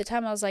 But at the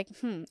time I was like,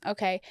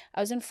 okay. I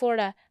was in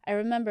Florida. I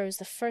remember it was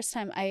the first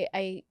time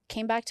I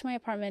came back to my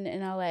apartment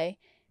in LA,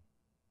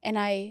 and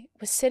I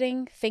was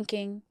sitting,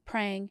 thinking,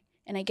 praying,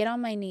 and I get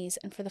on my knees,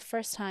 and for the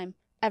first time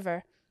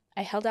ever,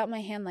 I held out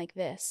my hand like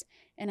this,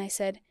 and I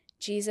said,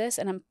 Jesus,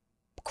 and I'm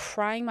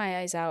crying my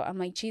eyes out. I'm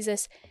like,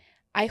 Jesus,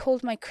 I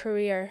hold my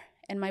career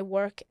and my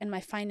work and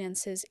my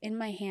finances in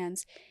my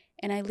hands,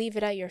 and I leave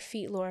it at your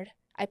feet, Lord.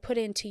 I put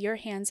it into your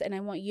hands, and I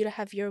want you to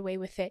have your way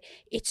with it.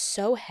 It's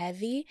so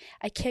heavy.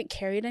 I can't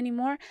carry it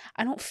anymore.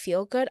 I don't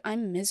feel good.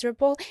 I'm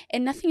miserable,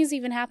 and nothing is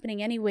even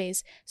happening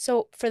anyways.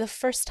 So for the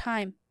first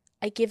time,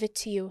 I give it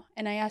to you,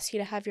 and I ask you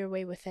to have your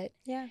way with it.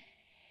 Yeah.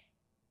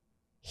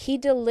 He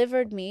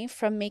delivered me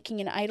from making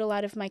an idol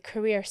out of my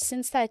career.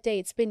 Since that day,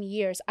 it's been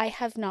years. I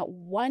have not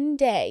one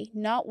day,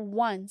 not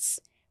once,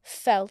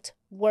 felt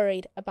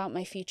worried about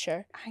my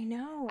future. I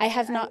know. I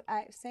have not.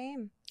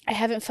 Same. I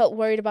haven't felt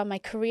worried about my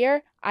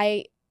career.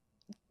 I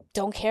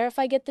don't care if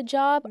I get the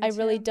job. Me I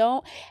really too.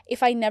 don't.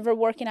 If I never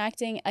work in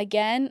acting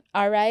again,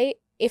 all right.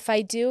 If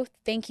I do,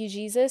 thank you,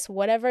 Jesus.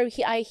 Whatever.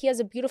 He has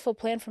a beautiful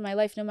plan for my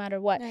life no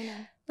matter what. I know.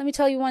 Let me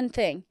tell you one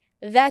thing.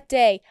 That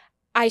day,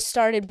 I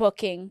started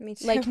booking Me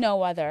too. like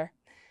no other.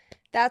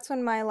 That's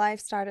when my life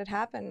started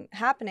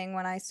happening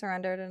when I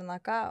surrendered and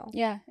let go.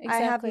 Yeah,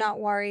 exactly. I have not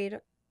worried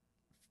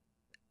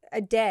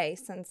a day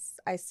since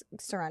I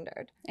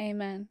surrendered.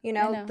 Amen. You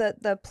know,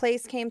 the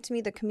place came to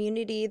me, the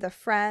community, the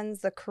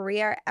friends, the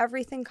career,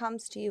 everything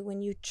comes to you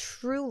when you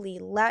truly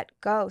let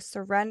go,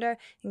 surrender,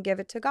 and give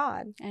it to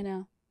God. I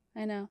know.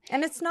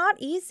 And it's not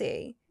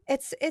easy.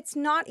 It's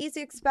not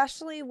easy,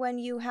 especially when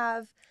you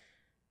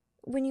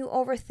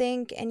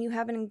overthink and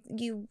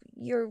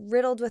you're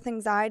riddled with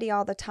anxiety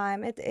all the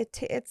time.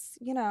 It's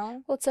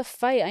Well, it's a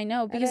fight, I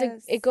know, because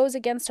is. it goes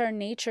against our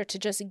nature to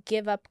just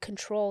give up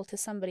control to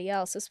somebody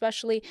else,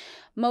 especially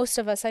most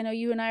of us. I know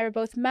you and I are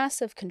both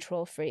massive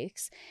control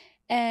freaks,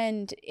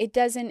 and it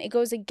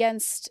goes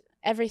against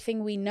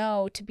everything we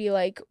know to be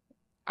like,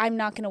 I'm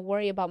not going to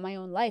worry about my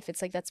own life.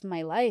 It's like, that's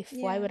my life.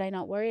 Yeah. Why would I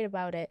not worry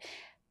about it?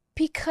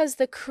 Because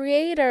the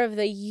creator of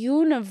the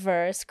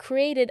universe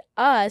created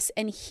us,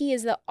 and he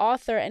is the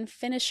author and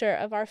finisher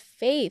of our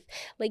faith.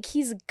 Like,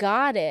 he's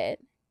got it.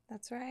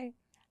 That's right.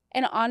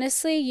 And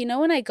honestly, you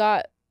know, when I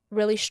got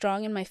really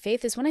strong in my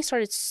faith is when I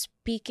started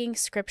speaking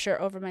scripture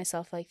over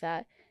myself like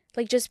that.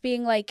 Like, just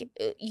being like,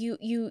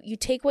 you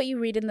take what you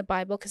read in the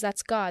Bible, because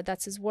that's God,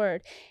 that's his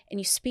word, and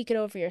you speak it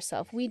over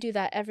yourself. We do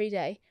that every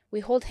day. We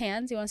hold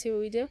hands. You want to see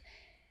what we do?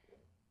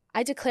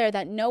 I declare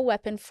that no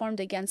weapon formed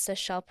against us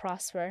shall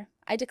prosper.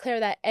 I declare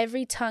that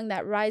every tongue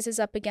that rises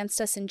up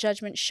against us in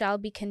judgment shall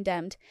be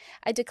condemned.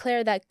 I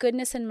declare that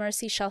goodness and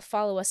mercy shall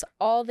follow us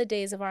all the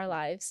days of our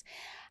lives.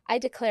 I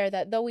declare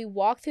that though we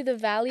walk through the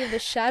valley of the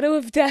shadow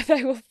of death,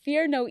 I will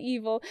fear no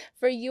evil,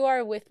 for you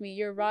are with me.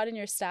 Your rod and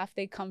your staff,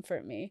 they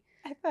comfort me.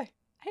 I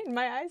had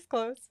my eyes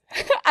closed.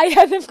 I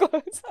had them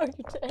closed. Oh,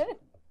 you did?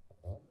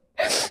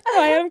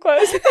 I had them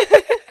closed.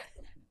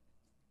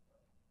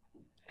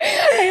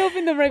 I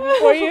opened them right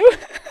before you.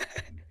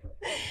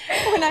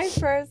 When I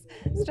first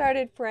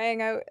started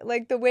praying,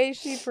 like the way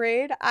she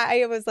prayed,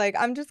 I was like,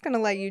 I'm just going to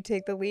let you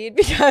take the lead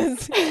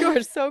because you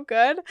are so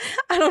good.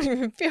 I don't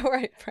even feel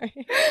right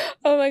praying.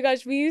 Oh my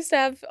gosh, we used to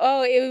have,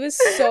 it was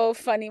so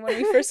funny when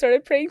we first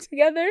started praying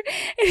together.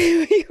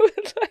 And we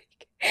would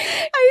like,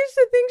 I used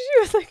to think she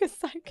was like a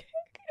psychic.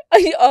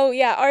 Oh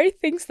yeah, Ari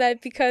thinks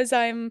that because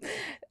I'm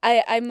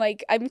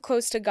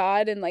close to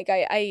God, and like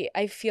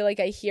I feel like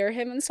I hear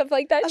him and stuff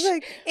like that. I was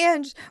like,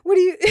 Ange, what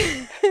do you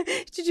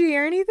did you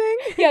hear anything?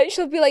 Yeah,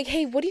 she'll be like,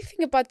 hey, what do you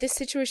think about this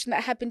situation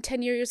that happened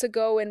 10 years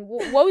ago, and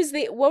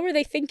what were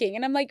they thinking?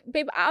 And I'm like,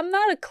 babe, I'm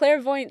not a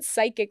clairvoyant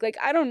psychic, like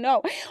I don't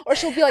know. Or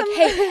she'll be like,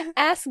 hey,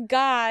 ask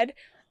God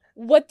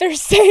what they're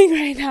saying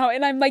right now,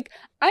 and I'm like,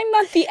 I'm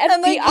not the FBI.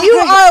 I'm like, you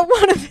are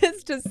one of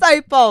his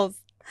disciples.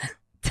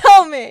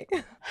 Tell me.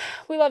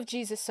 We love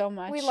Jesus so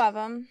much. We love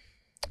him.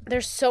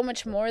 There's so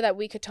much more that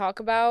we could talk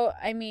about.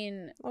 I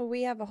mean, well,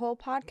 we have a whole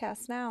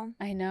podcast now.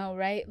 I know,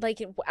 right?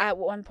 Like at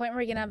one point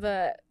we're gonna have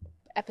a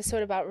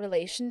episode about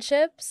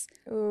relationships.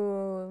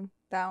 Ooh,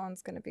 that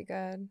one's gonna be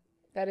good.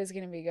 That is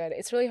gonna be good.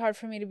 It's really hard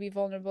for me to be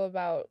vulnerable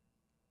about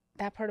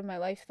that part of my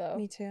life, though.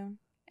 Me too.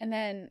 And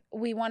then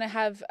we want to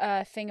have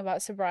a thing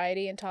about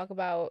sobriety and talk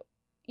about,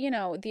 you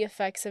know, the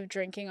effects of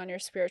drinking on your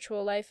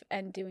spiritual life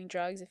and doing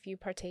drugs if you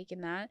partake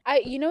in that.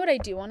 You know what I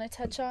do want to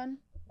touch on?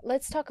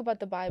 Let's talk about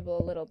the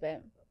Bible a little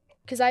bit.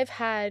 Because I've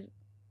had,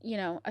 you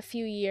know, a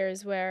few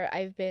years where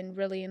I've been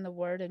really in the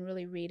Word and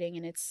really reading,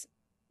 and it's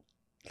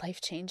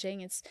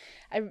life-changing.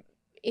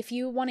 If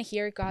you want to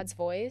hear God's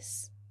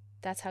voice,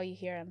 that's how you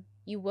hear him.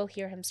 You will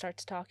hear him start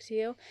to talk to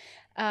you.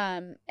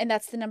 And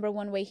that's the number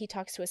one way he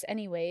talks to us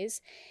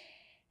anyways.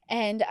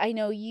 And I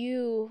know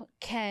you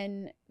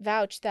can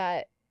vouch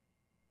that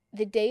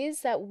the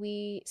days that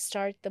we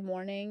start the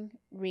morning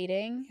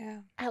reading,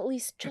 at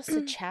least just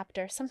a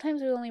chapter,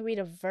 sometimes we only read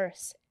a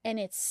verse, and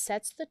it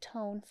sets the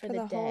tone for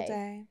the day. Whole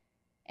day.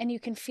 And you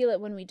can feel it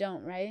when we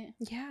don't, right?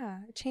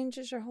 Yeah, it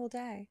changes your whole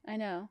day. I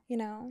know. You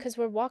know? Because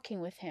we're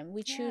walking with him.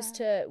 We choose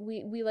to,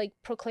 we like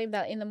proclaim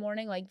that in the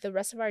morning, like the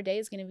rest of our day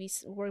is going to be,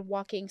 we're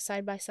walking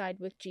side by side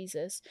with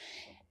Jesus.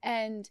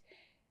 And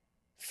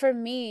for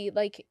me,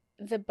 like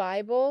the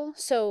Bible,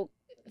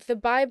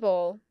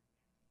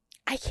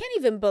 I can't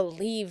even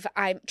believe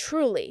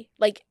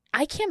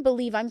I can't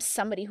believe I'm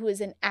somebody who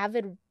is an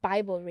avid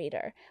Bible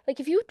reader. Like,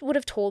 if you would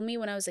have told me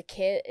when I was a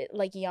kid,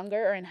 like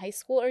younger or in high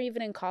school or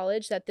even in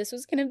college, that this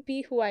was going to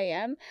be who I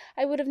am,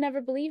 I would have never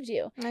believed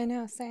you. I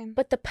know, same.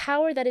 But the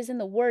power that is in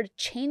the Word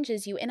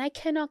changes you, and I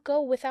cannot go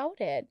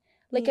without it.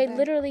 Like, I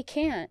literally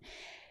can't.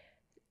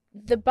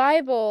 The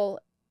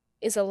Bible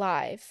is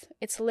alive.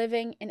 It's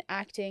living and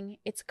acting.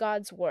 It's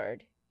God's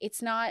Word.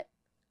 It's not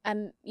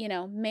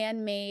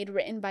man-made,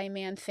 written by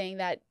man thing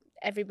that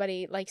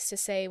everybody likes to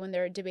say when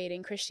they're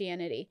debating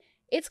Christianity.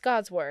 It's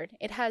God's word.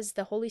 It has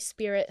the Holy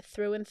Spirit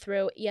through and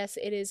through. Yes,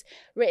 it is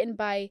written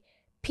by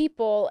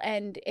people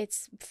and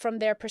it's from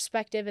their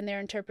perspective and their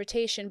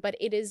interpretation, but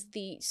it is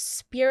the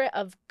Spirit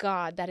of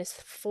God that is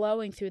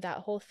flowing through that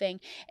whole thing,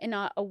 and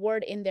not a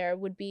word in there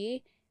would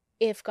be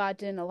if God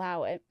didn't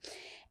allow it.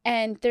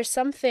 And there's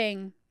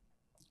something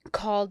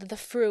called the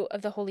fruit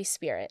of the Holy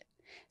Spirit.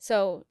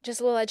 So just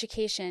a little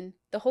education.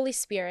 The Holy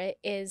Spirit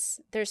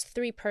there's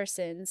three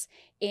persons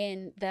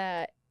in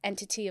the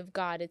entity of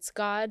God. It's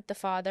God, the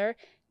Father,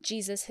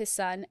 Jesus, his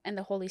Son, and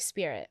the Holy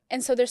Spirit.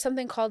 And so there's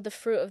something called the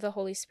fruit of the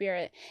Holy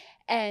Spirit.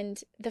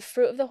 And the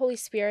fruit of the Holy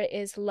Spirit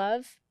is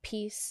love,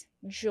 peace,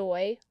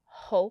 joy,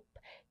 hope,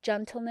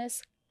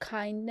 gentleness,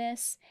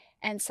 kindness,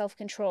 and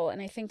self-control.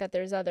 And I think that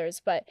there's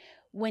others. But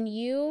when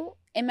you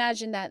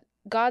imagine that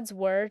God's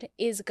word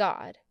is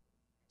God,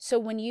 So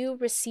when you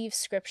receive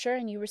scripture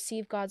and you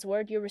receive God's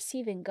word, you're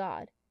receiving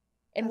God.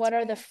 And what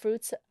are the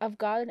fruits of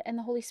God and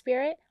the Holy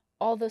Spirit?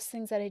 All those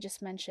things that I just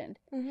mentioned.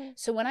 Mm-hmm.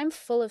 So when I'm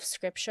full of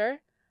scripture,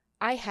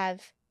 I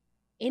have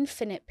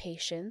infinite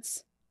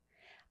patience.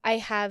 I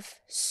have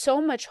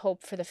so much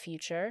hope for the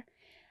future.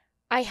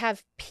 I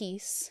have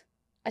peace,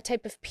 a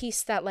type of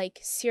peace that, like,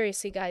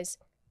 seriously, guys,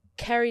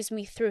 carries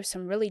me through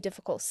some really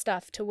difficult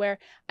stuff, to where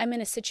I'm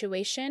in a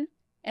situation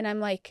and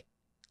I'm like,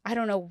 I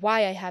don't know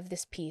why I have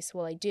this peace.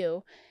 Well, I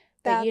do.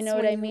 But you know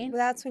what I mean?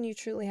 That's when you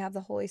truly have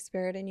the Holy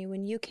Spirit in you,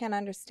 when you can't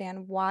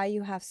understand why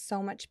you have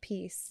so much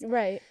peace.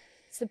 Right.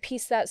 It's the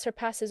peace that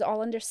surpasses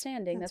all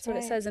understanding. That's what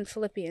it says in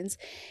Philippians.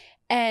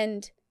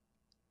 And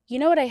you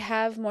know what I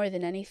have more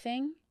than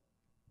anything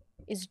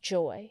is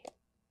joy.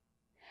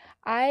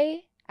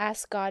 I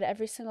ask God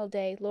every single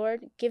day,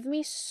 Lord, give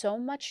me so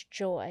much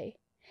joy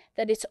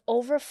that it's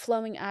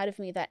overflowing out of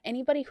me, that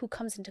anybody who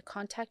comes into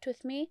contact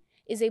with me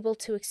is able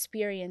to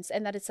experience,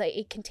 and that it's like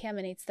it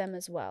contaminates them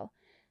as well.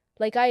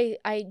 Like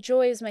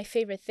joy is my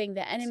favorite thing.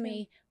 The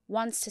enemy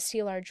wants to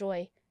steal our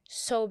joy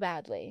so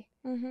badly.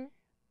 Mm-hmm.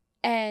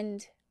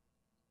 And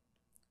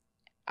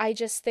I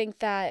just think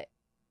that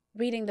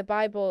reading the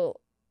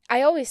Bible,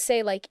 I always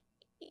say, like,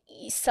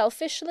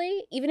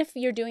 selfishly, even if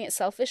you're doing it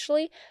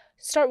selfishly,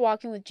 start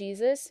walking with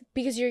Jesus,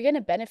 because you're going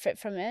to benefit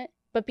from it.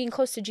 But being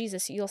close to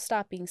Jesus, you'll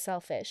stop being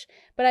selfish.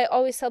 But I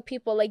always tell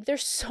people, like,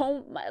 there's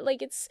so much,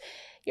 like,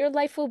 your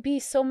life will be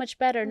so much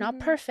better. Not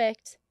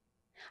perfect.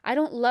 I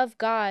don't love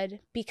God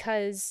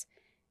because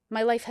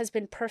my life has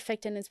been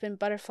perfect and it's been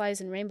butterflies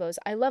and rainbows.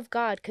 I love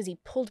God because he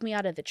pulled me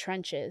out of the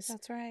trenches.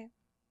 That's right.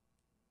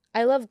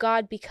 I love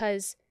God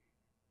because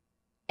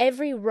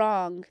every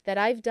wrong that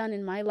I've done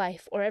in my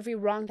life, or every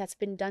wrong that's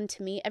been done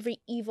to me,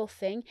 every evil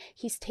thing,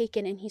 he's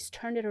taken and he's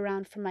turned it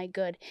around for my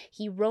good.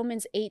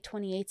 Romans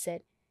 8:28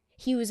 said,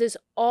 he uses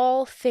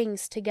all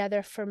things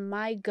together for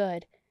my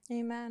good.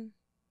 Amen.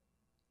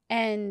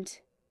 And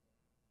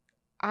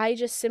I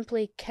just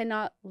simply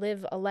cannot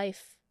live a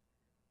life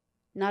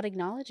not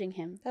acknowledging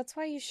him. That's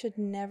why you should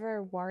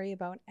never worry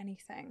about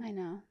anything. I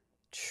know.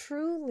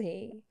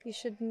 Truly, you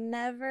should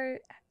never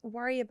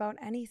worry about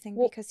anything,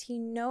 because he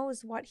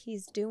knows what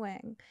he's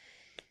doing.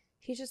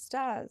 He just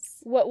does.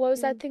 What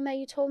was that thing that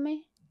you told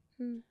me?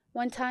 Hmm.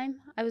 One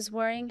time I was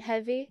worrying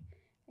heavy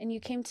and you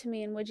came to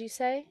me, and what'd you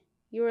say?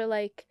 You were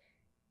like,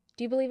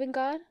 do you believe in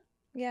God?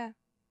 Yeah.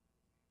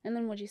 And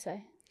then what'd you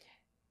say?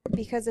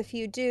 Because if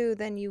you do,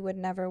 then you would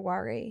never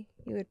worry.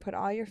 You would put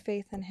all your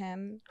faith in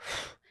him.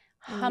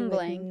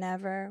 Humbling. You would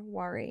never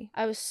worry.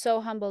 I was so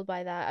humbled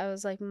by that. I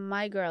was like,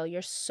 my girl,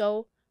 you're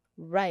so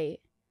right.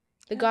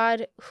 The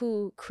God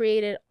who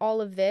created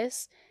all of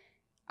this,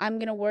 I'm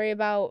going to worry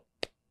about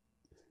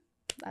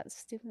that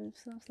stupid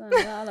stuff. I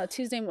don't know,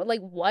 Tuesday,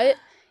 like, what? It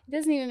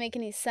doesn't even make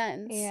any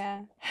sense.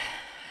 Yeah.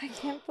 I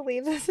can't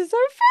believe this is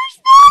our first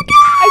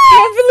podcast. I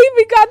can't believe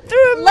we got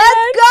through it,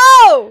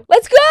 man.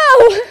 Let's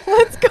go.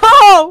 Let's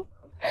go.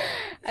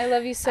 I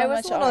love you so much. I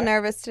was a little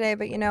nervous today,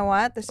 but you know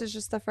what? This is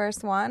just the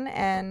first one,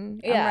 and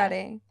I'm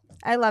ready.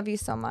 I love you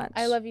so much.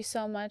 I love you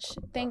so much.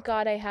 Thank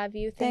God I have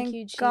you. Thank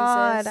you, Jesus.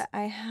 God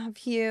I have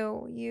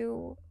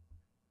you.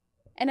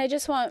 And I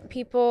just want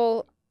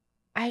people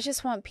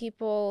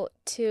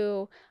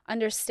to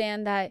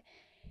understand that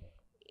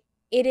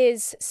it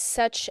is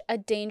such a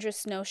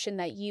dangerous notion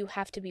that you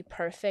have to be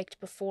perfect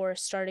before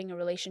starting a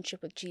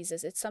relationship with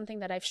Jesus. It's something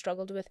that I've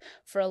struggled with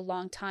for a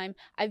long time.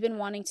 I've been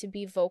wanting to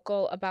be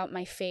vocal about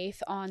my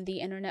faith on the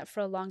internet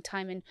for a long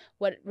time, and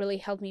what really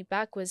held me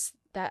back was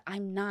that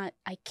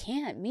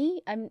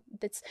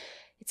it's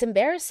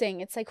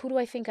embarrassing. It's like, who do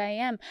I think I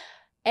am?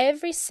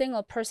 Every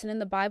single person in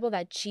the Bible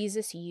that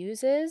Jesus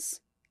uses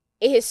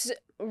is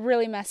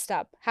really messed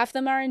up. Half of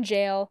them are in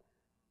jail.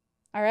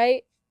 All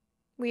right?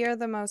 We are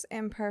the most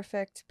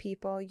imperfect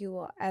people you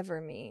will ever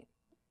meet.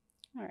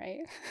 All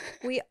right.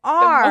 We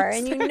are,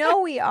 and you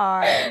know we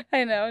are.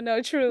 I know,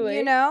 no, truly.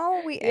 You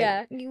know, we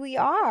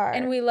are.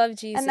 And we love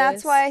Jesus. And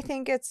that's why I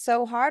think it's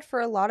so hard for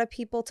a lot of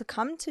people to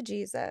come to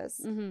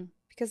Jesus. Mm-hmm.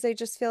 Because they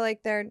just feel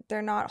like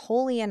they're not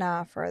holy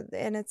enough,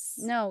 and it's...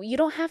 No, you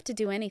don't have to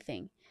do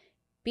anything.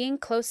 Being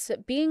close to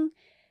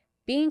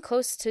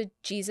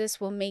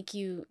Jesus will make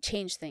you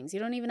change things. You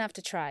don't even have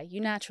to try.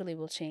 You naturally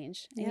will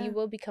change, and you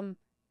will become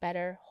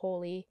better,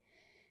 holy.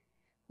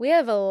 We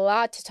have a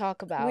lot to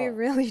talk about. We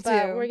really do.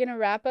 But we're going to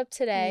wrap up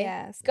today.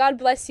 Yes. God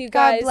bless you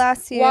guys. God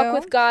bless you. Walk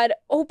with God.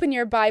 Open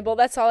your Bible.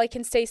 That's all I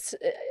can say.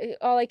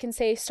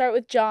 Start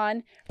with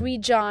John.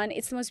 Read John.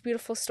 It's the most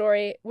beautiful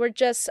story. We're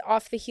just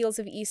off the heels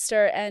of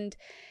Easter, and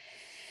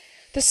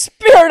the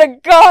Spirit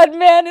of God,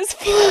 man, is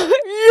flowing.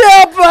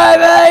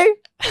 Yeah, baby.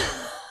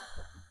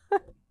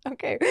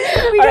 Okay.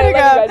 We gotta go. Love you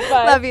guys.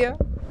 Bye. Love you.